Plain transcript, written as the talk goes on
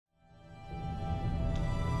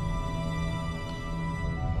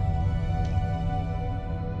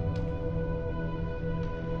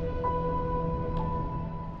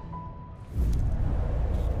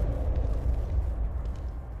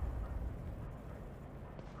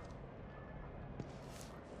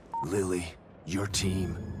Lily, your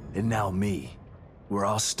team, and now me. We're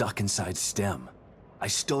all stuck inside STEM. I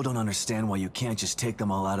still don't understand why you can't just take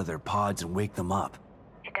them all out of their pods and wake them up.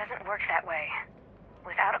 It doesn't work that way.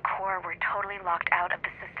 Without a core, we're totally locked out of the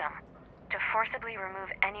system. To forcibly remove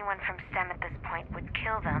anyone from STEM at this point would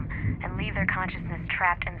kill them and leave their consciousness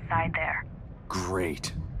trapped inside there.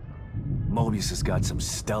 Great. Mobius has got some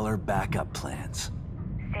stellar backup plans.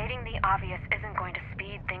 Stating the obvious isn't going to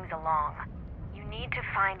speed things along. You need to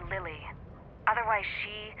find Lily. Otherwise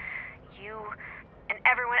she, you, and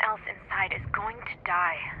everyone else inside is going to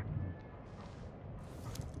die.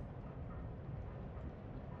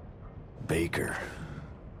 Baker.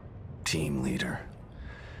 Team leader.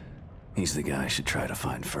 He's the guy I should try to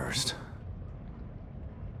find first.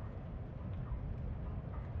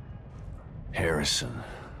 Harrison.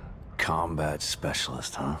 Combat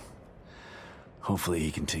specialist, huh? Hopefully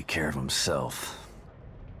he can take care of himself.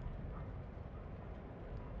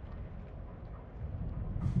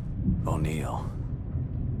 O'Neill.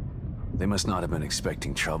 They must not have been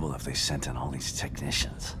expecting trouble if they sent in all these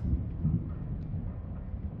technicians.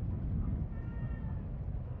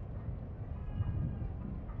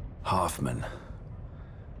 Hoffman.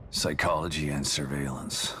 Psychology and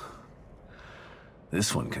surveillance.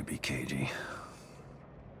 This one could be cagey.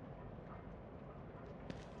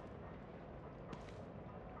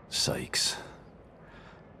 Sykes.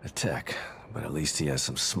 A tech, but at least he has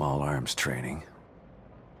some small arms training.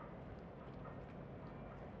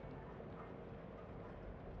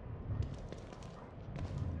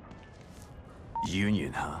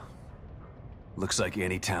 Union, huh? Looks like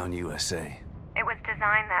Anytown, USA. It was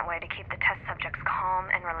designed that way to keep the test subjects calm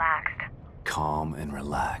and relaxed. Calm and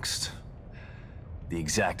relaxed. The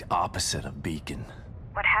exact opposite of Beacon.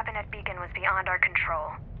 What happened at Beacon was beyond our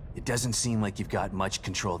control. It doesn't seem like you've got much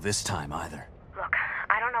control this time either. Look,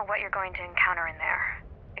 I don't know what you're going to encounter in there.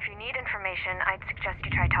 If you need information, I'd suggest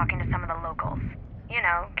you try talking to some of the locals. You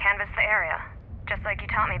know, canvass the area. Just like you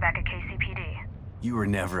taught me back at KCPD. You were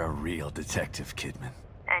never a real detective, Kidman.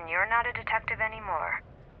 And you're not a detective anymore.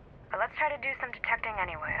 But let's try to do some detecting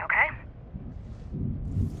anyway, okay?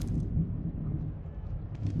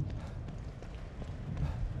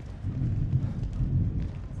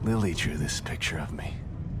 Lily drew this picture of me.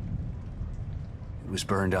 It was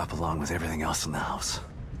burned up along with everything else in the house.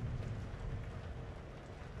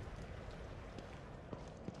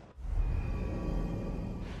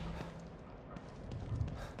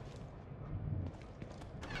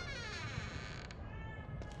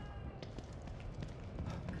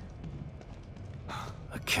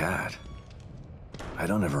 A cat. I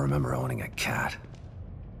don't ever remember owning a cat.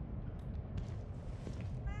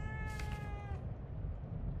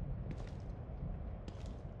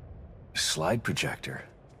 Slide projector.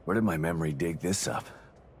 Where did my memory dig this up?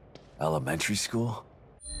 Elementary school?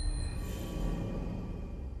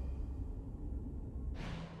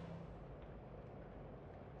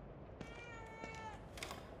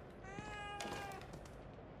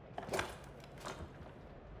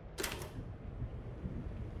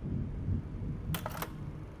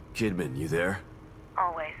 Kidman, you there?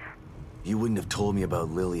 Always. You wouldn't have told me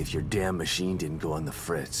about Lily if your damn machine didn't go on the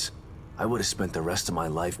fritz. I would have spent the rest of my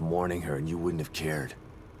life mourning her and you wouldn't have cared.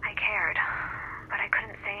 I cared, but I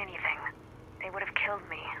couldn't say anything. They would have killed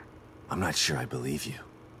me. I'm not sure I believe you.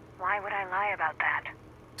 Why would I lie about that?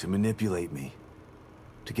 To manipulate me.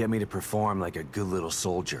 To get me to perform like a good little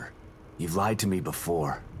soldier. You've lied to me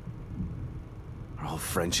before. Our whole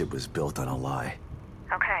friendship was built on a lie.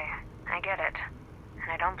 Okay, I get it.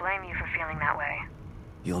 And I don't blame you for feeling that way.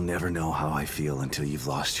 You'll never know how I feel until you've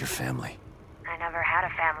lost your family. I never had a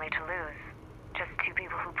family to lose. Just two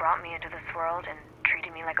people who brought me into this world and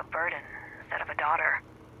treated me like a burden instead of a daughter.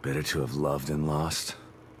 Better to have loved and lost?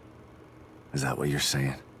 Is that what you're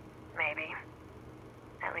saying? Maybe.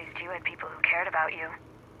 At least you had people who cared about you.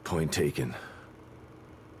 Point taken.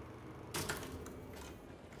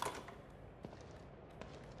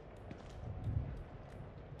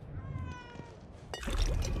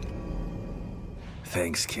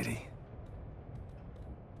 Thanks, Kitty.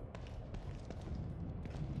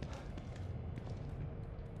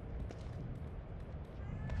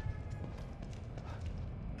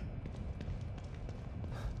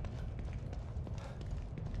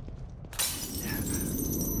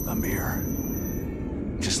 A mirror.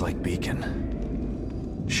 Just like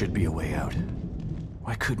Beacon. Should be a way out.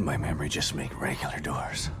 Why couldn't my memory just make regular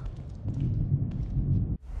doors?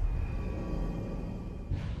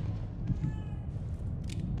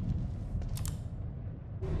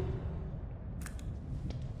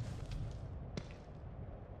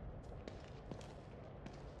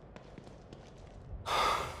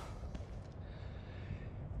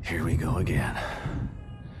 Here we go again.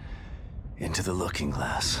 Into the looking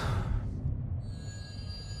glass.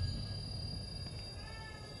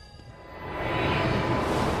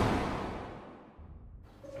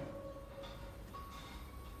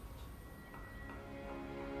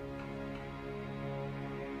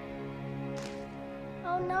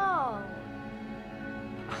 Oh no.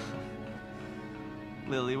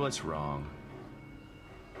 Lily, what's wrong?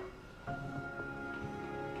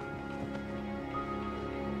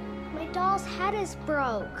 My doll's head is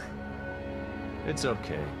broke. It's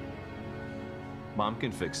okay. Mom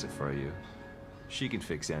can fix it for you. She can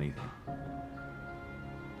fix anything.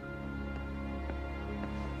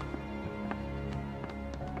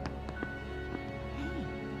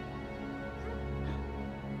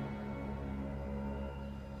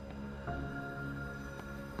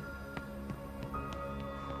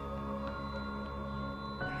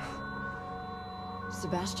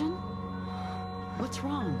 Sebastian? What's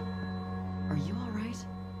wrong? Are you all right?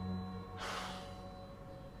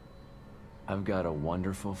 I've got a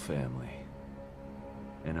wonderful family.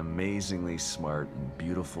 An amazingly smart and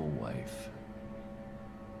beautiful wife.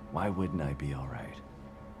 Why wouldn't I be all right?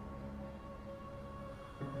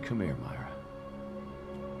 Come here, Myra.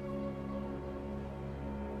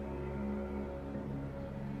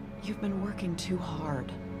 You've been working too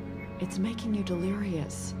hard. It's making you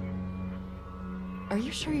delirious. Are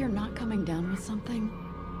you sure you're not coming down with something?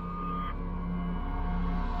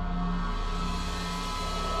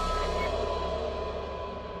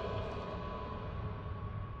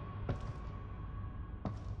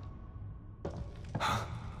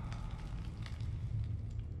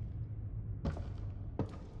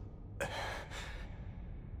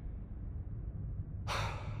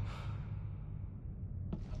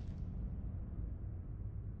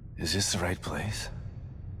 Is this the right place?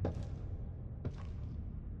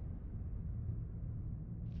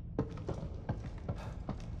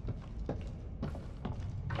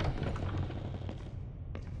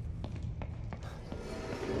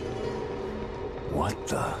 What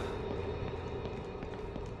the?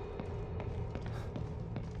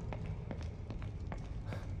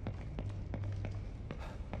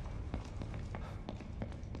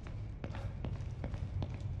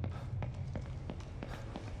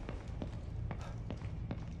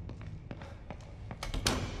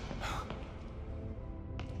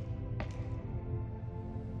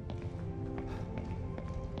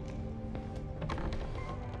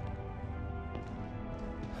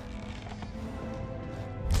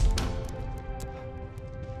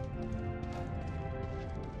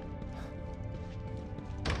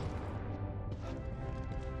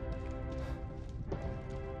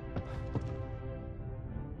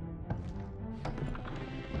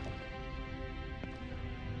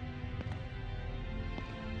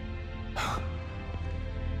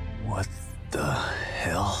 What the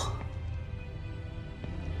hell?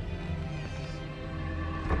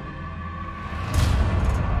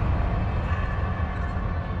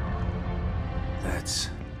 That's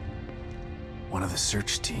one of the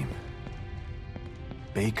search team.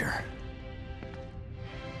 Baker.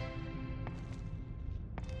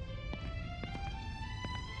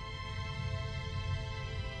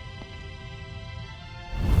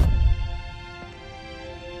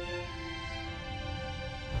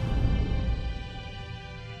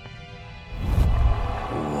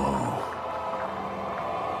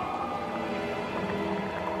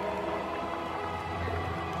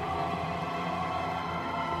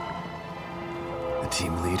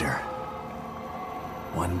 Team leader.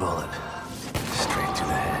 One bullet. Straight to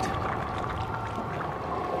the head.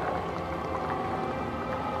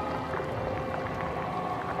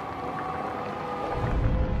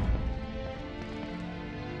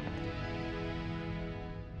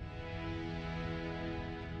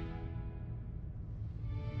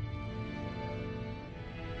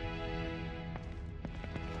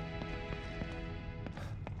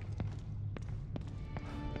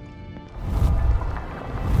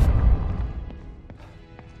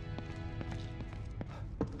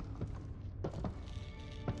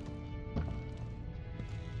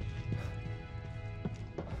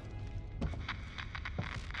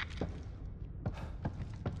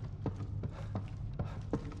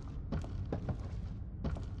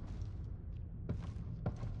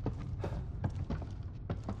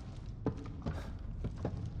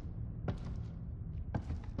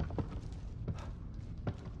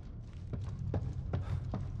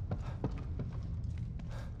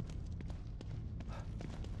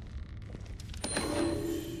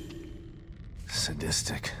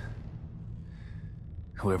 Sadistic.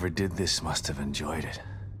 Whoever did this must have enjoyed it.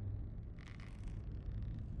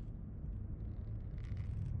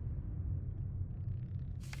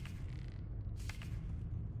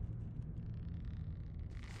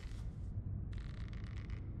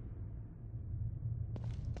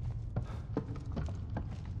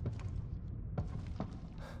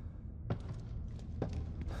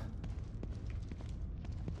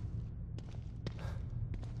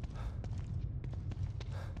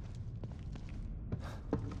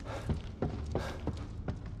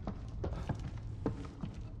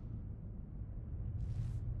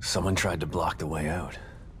 Someone tried to block the way out.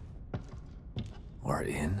 Or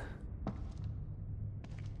in?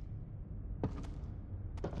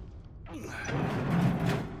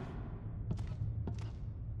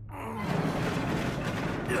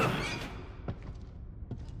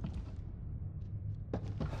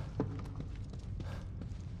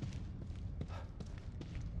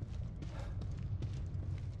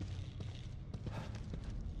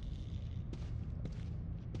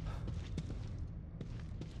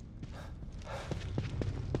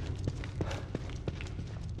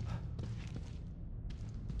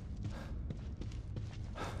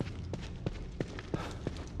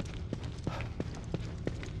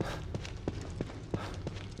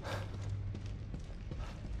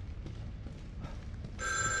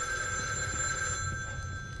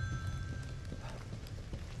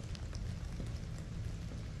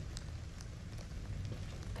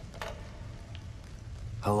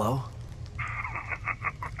 Hello?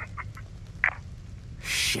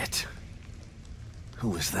 Shit. Who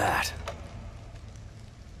was that?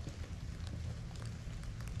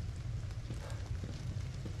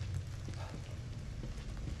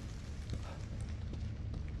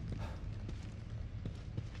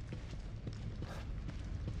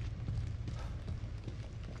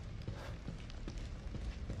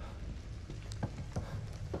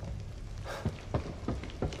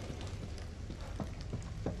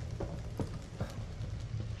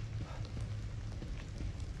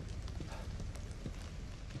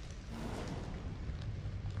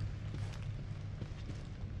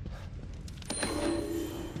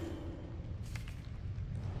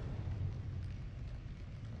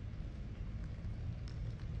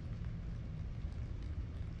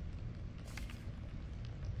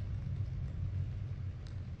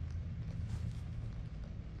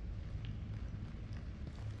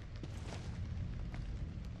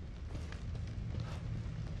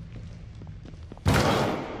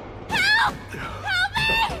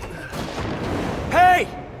 Hey!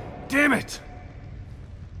 Damn it!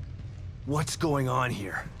 What's going on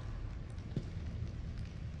here?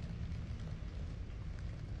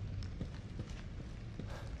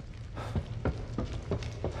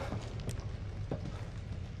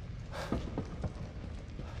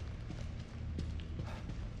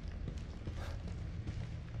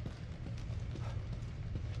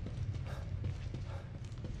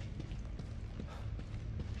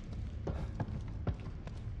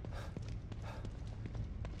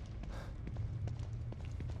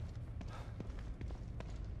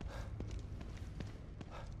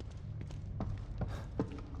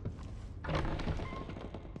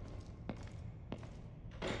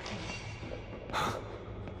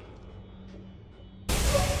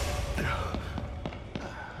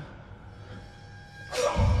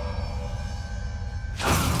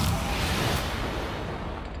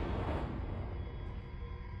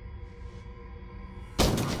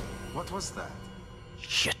 What was that?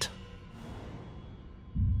 Shit.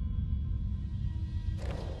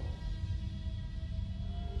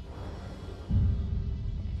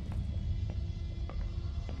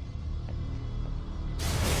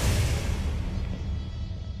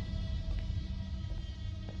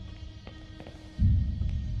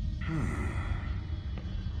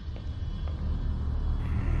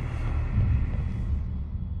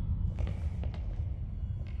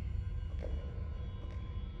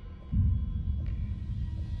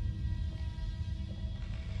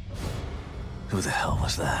 Who the hell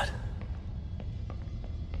was that?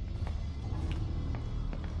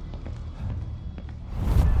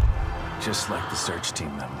 Just like the search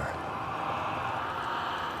team member.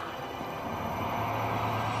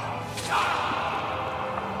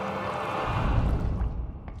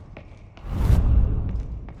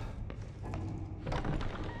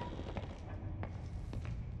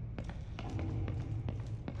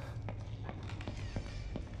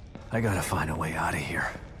 I gotta find a way out of here.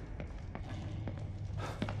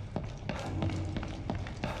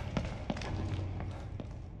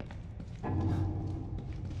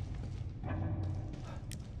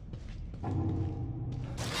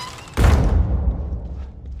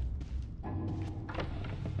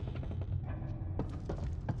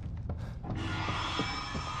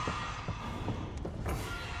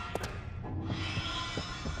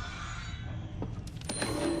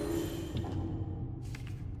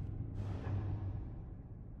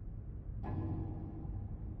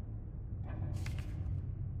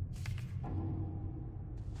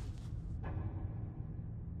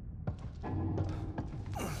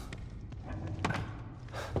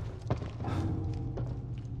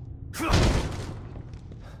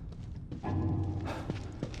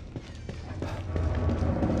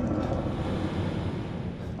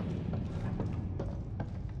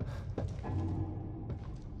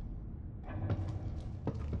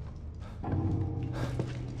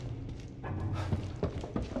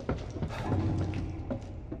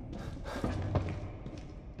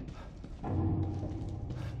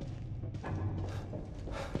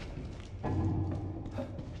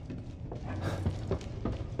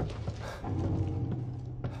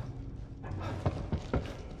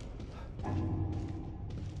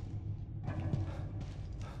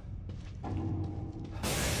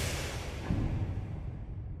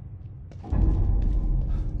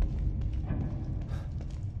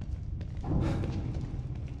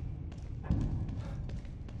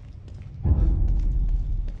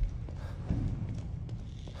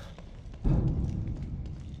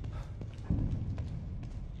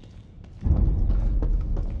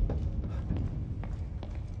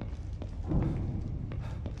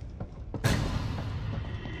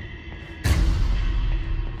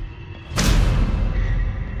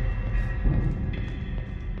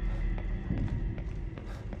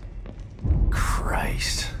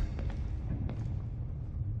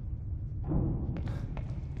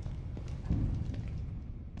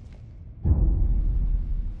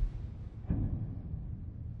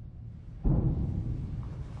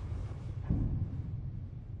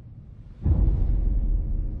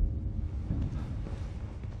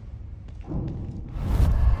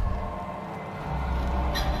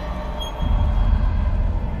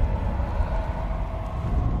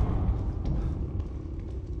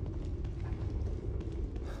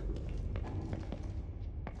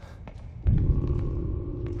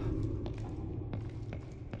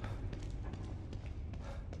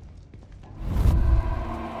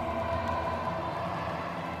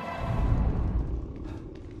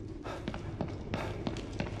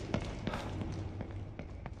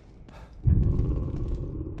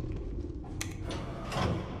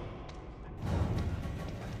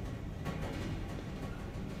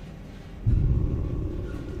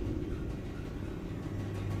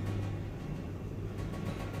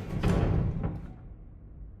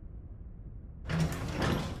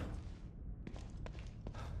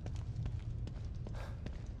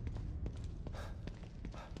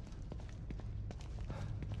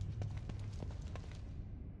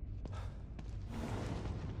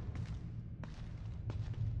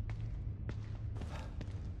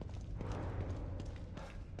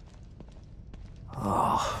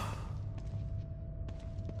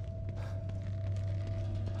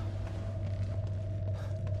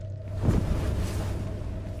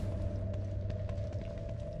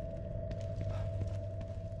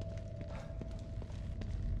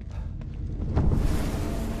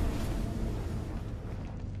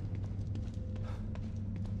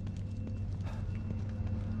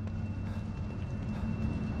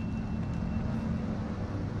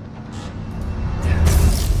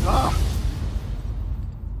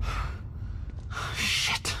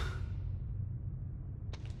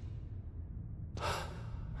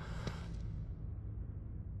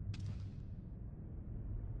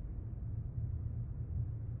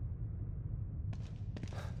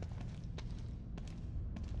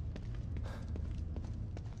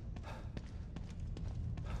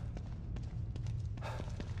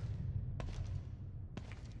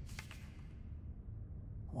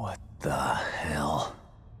 What the hell?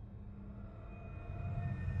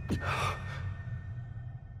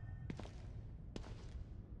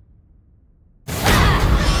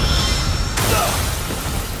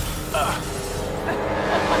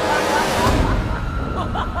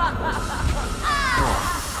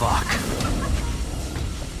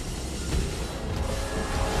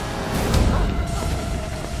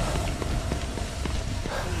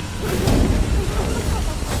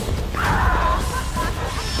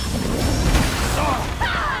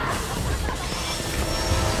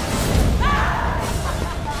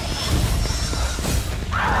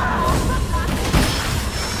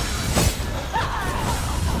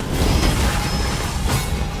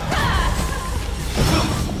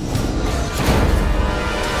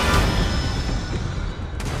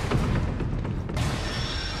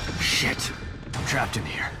 Shit, I'm trapped in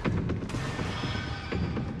here.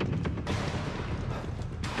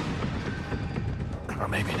 Or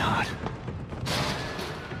maybe not.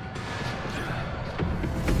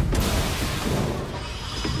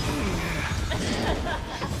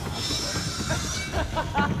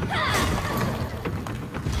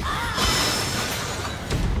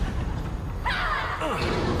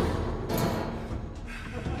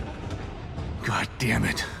 God damn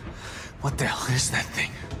it. What the hell is that thing?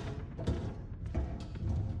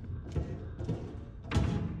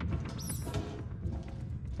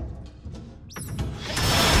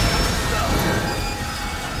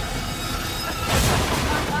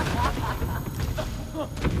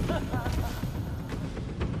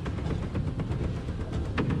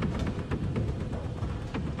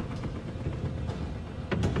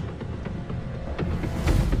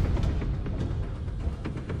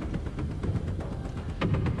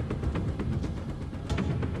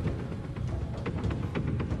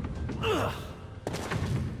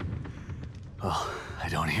 Well, I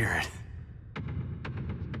don't hear it.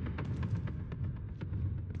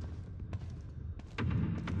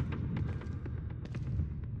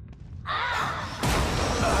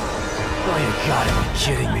 Oh, you gotta be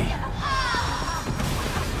kidding me.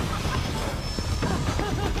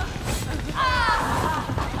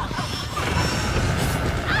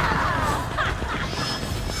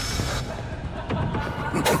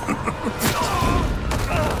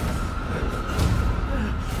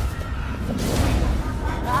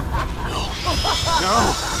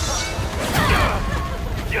 No!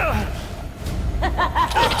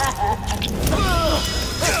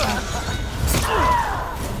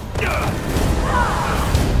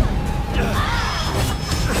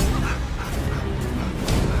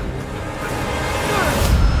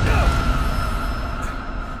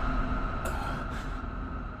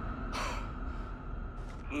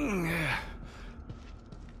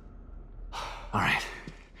 All right.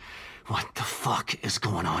 What the fuck is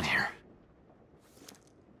going on here?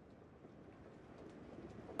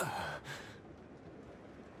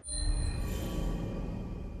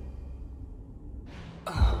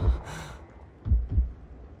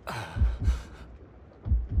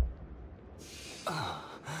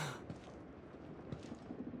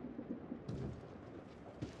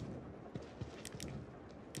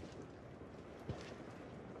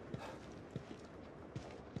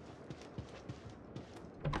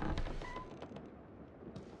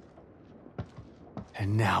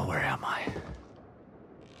 And now where am I?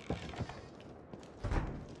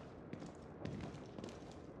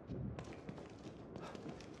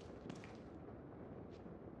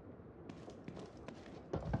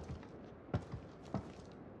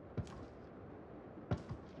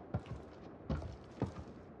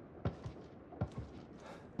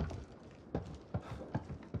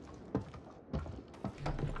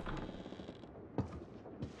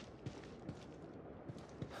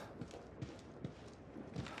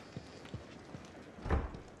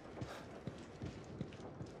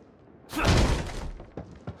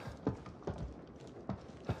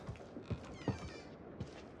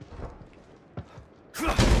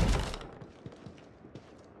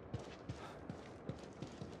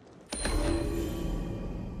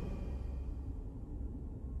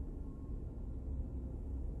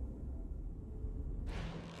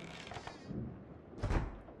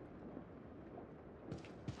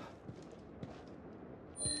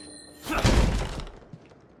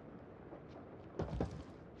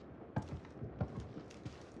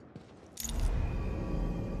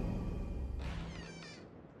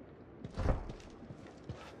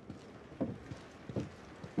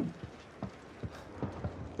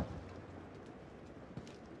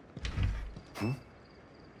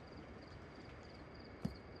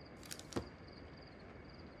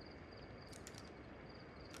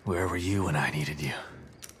 Where were you when I needed you?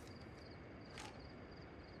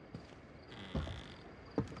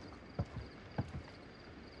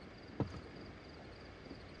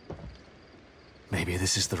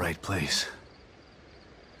 this is the right place.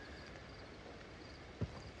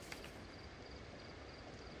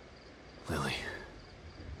 Lily,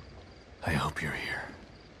 I hope you're here.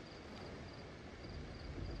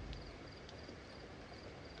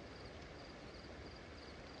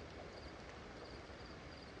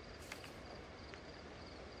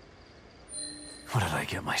 What did I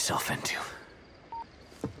get myself into?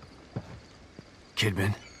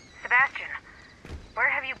 Kidman? Sebastian, where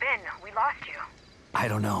have you been? We lost you. I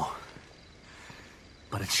don't know.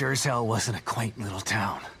 But it sure as hell wasn't a quaint little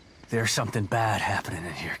town. There's something bad happening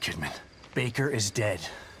in here, Kidman. Baker is dead.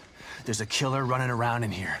 There's a killer running around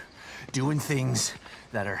in here, doing things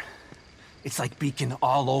that are... It's like Beacon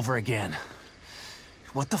all over again.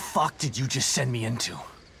 What the fuck did you just send me into?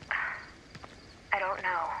 I don't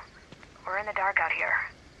know. We're in the dark out here.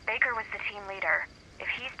 Baker was the team leader. If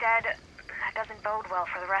he's dead, that doesn't bode well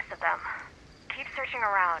for the rest of them. Keep searching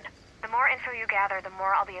around. The more info you gather, the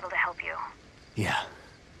more I'll be able to help you. Yeah.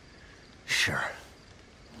 Sure.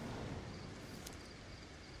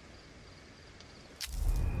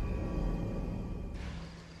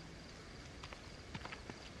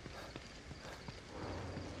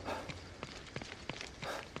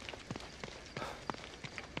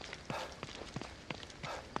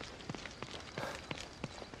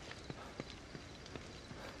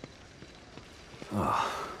 Oh.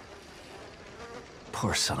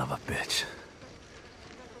 Poor son of a bitch.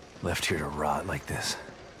 Left here to rot like this.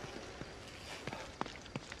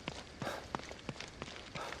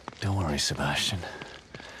 Don't worry, Sebastian.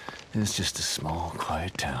 It's just a small,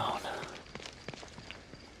 quiet town.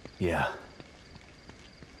 Yeah.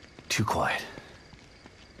 Too quiet.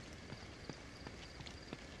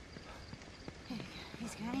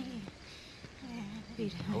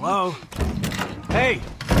 Hello? Hey!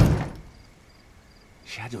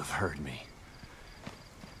 She had to have heard me.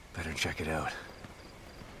 Better check it out.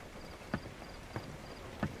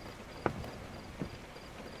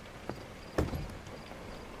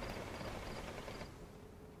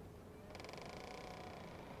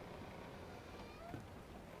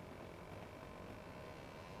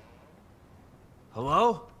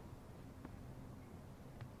 Hello?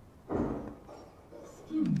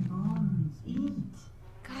 Skin and bones, eat.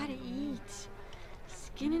 Gotta eat.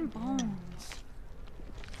 Skin and bones.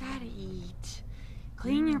 Gotta eat.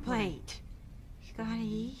 Clean your plate. You gotta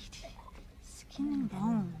eat. Skin and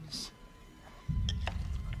bones.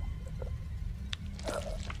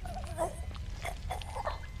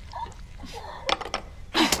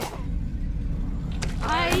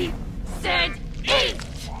 I said eat!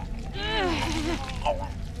 There we go.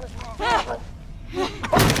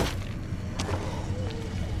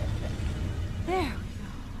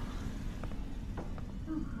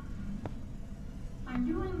 I'm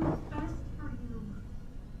doing what's best for you.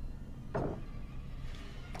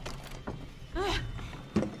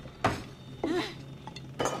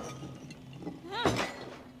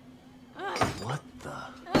 What the?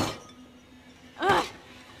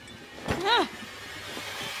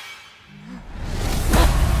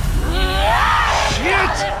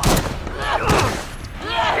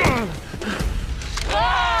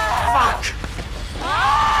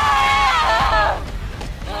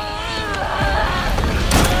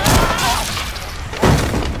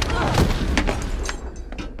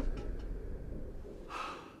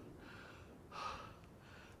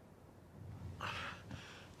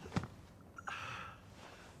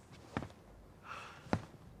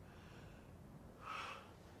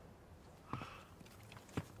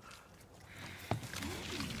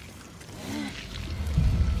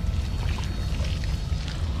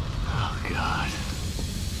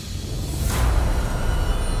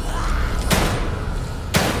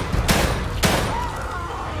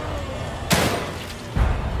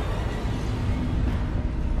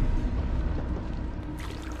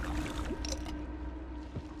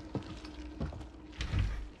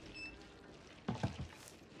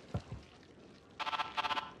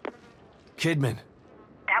 Kidman.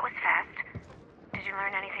 That was fast. Did you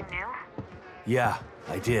learn anything new? Yeah,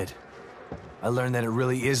 I did. I learned that it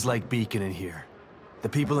really is like Beacon in here. The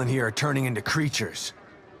people in here are turning into creatures.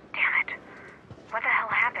 Damn it. What the hell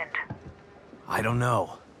happened? I don't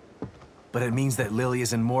know. But it means that Lily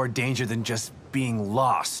is in more danger than just being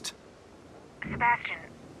lost. Sebastian.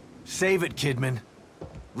 Save it, Kidman.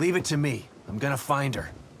 Leave it to me. I'm gonna find her.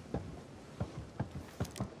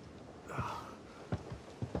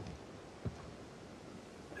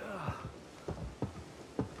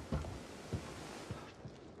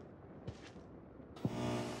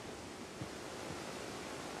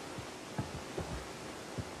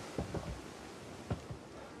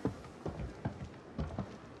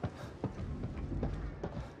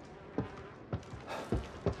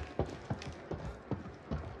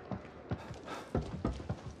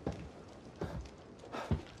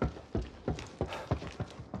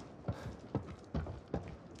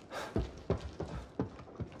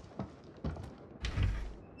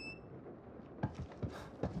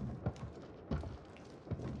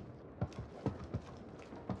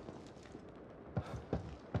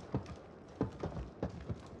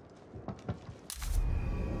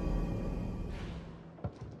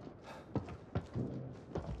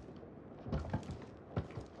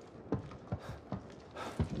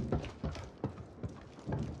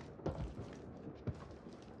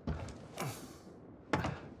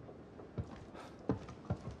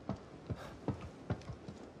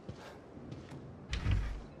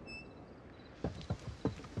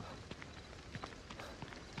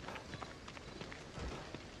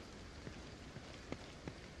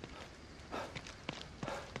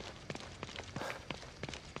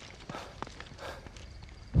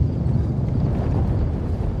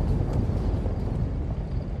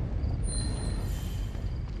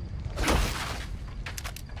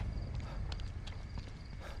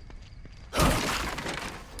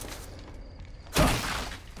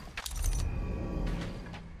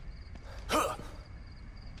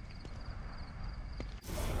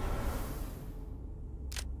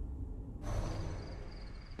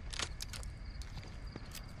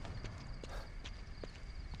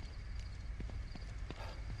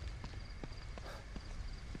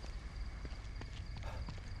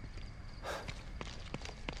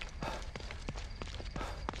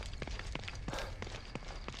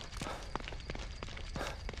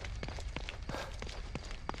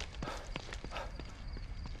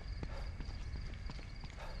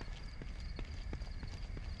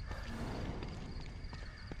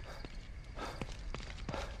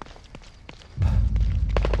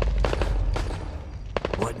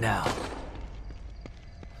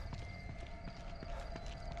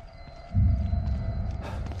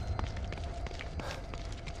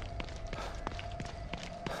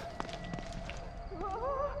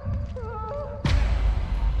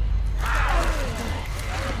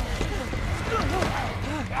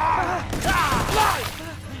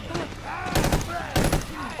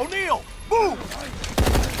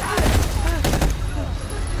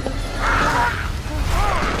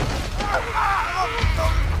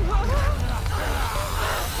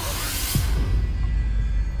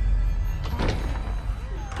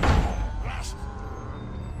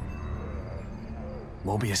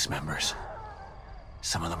 Mobius members.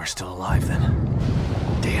 Some of them are still alive then.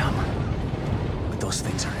 Damn. But those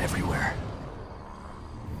things are everywhere.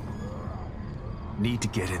 Need to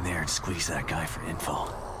get in there and squeeze that guy for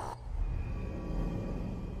info.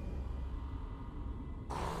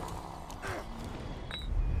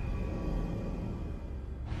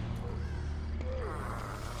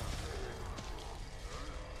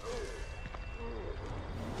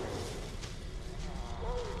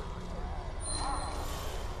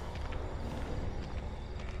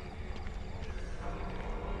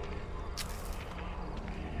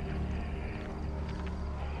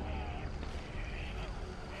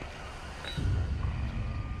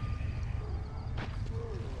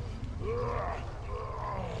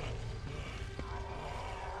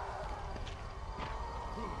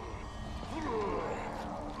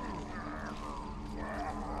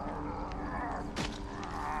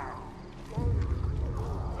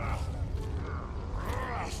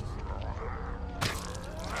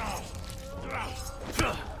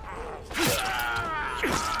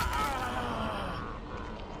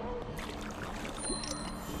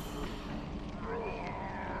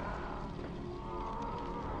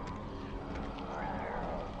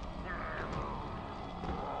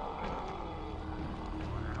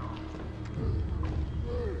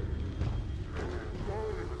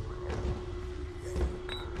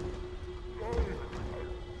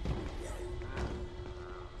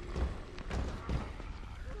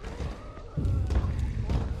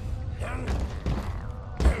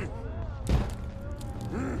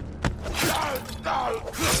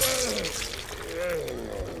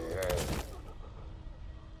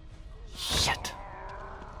 Shit.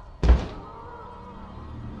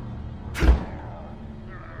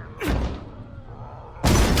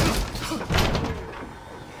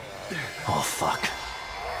 Oh, fuck.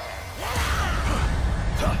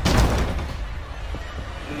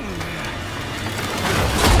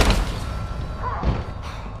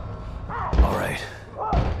 All right.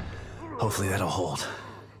 Hopefully that'll hold.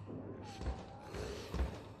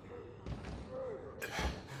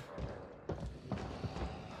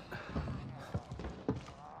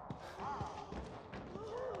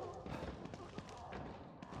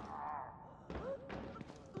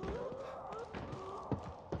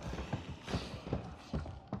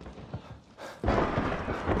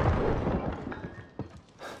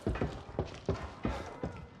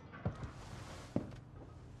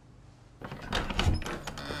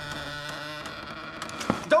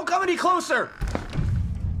 Don't come any closer!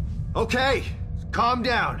 Okay, calm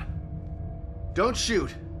down. Don't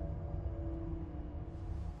shoot.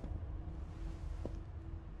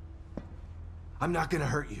 I'm not gonna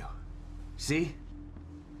hurt you. See?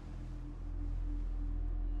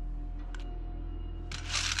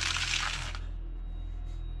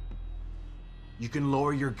 You can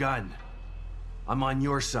lower your gun. I'm on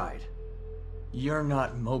your side. You're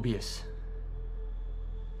not Mobius.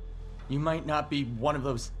 You might not be one of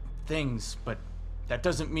those things, but that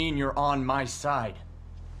doesn't mean you're on my side.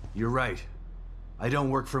 You're right. I don't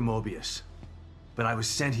work for Mobius, but I was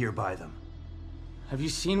sent here by them. Have you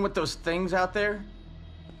seen what those things out there?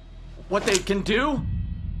 What they can do?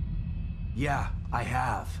 Yeah, I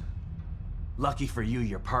have. Lucky for you,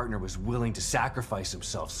 your partner was willing to sacrifice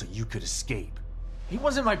himself so you could escape. He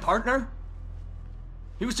wasn't my partner.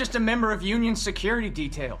 He was just a member of Union security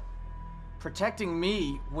detail. Protecting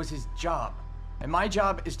me was his job, and my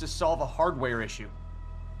job is to solve a hardware issue.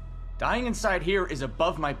 Dying inside here is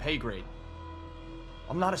above my pay grade.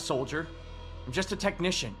 I'm not a soldier. I'm just a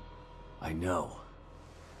technician. I know.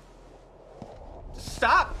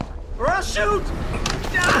 Stop, or I'll shoot!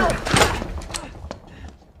 No!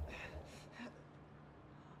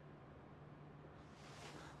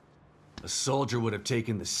 A soldier would have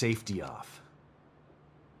taken the safety off.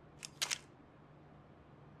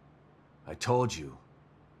 I told you,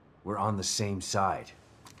 we're on the same side.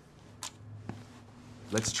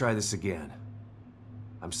 Let's try this again.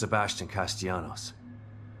 I'm Sebastian Castellanos.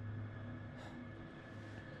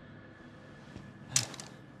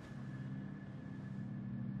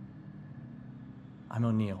 I'm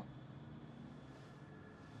O'Neill.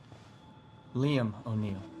 Liam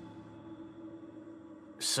O'Neill.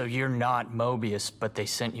 So you're not Mobius, but they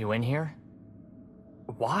sent you in here?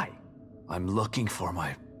 Why? I'm looking for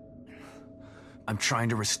my... I'm trying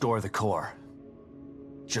to restore the core.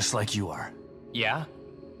 Just like you are. Yeah?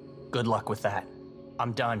 Good luck with that.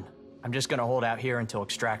 I'm done. I'm just gonna hold out here until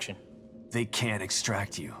extraction. They can't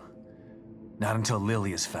extract you. Not until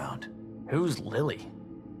Lily is found. Who's Lily?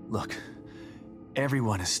 Look,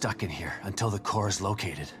 everyone is stuck in here until the core is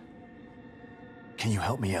located. Can you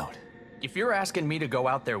help me out? If you're asking me to go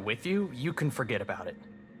out there with you, you can forget about it.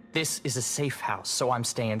 This is a safe house, so I'm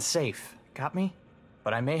staying safe. Got me?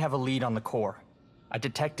 But I may have a lead on the core. I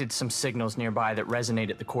detected some signals nearby that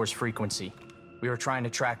resonate at the core's frequency. We were trying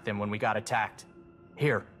to track them when we got attacked.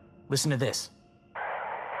 Here, listen to this.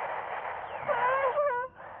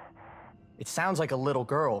 It sounds like a little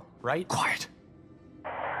girl, right? Quiet.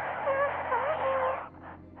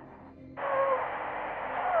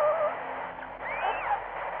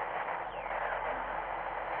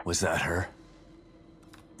 Was that her?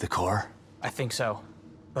 The core? I think so.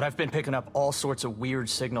 But I've been picking up all sorts of weird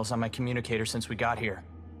signals on my communicator since we got here.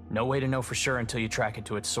 No way to know for sure until you track it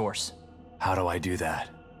to its source. How do I do that?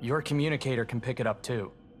 Your communicator can pick it up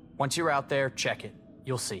too. Once you're out there, check it.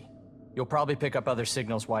 You'll see. You'll probably pick up other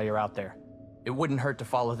signals while you're out there. It wouldn't hurt to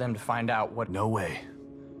follow them to find out what— No way.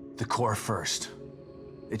 The core first.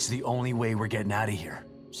 It's the only way we're getting out of here.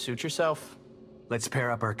 Suit yourself. Let's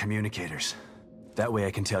pair up our communicators. That way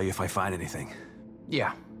I can tell you if I find anything.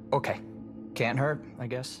 Yeah, okay. Can't hurt, I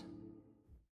guess.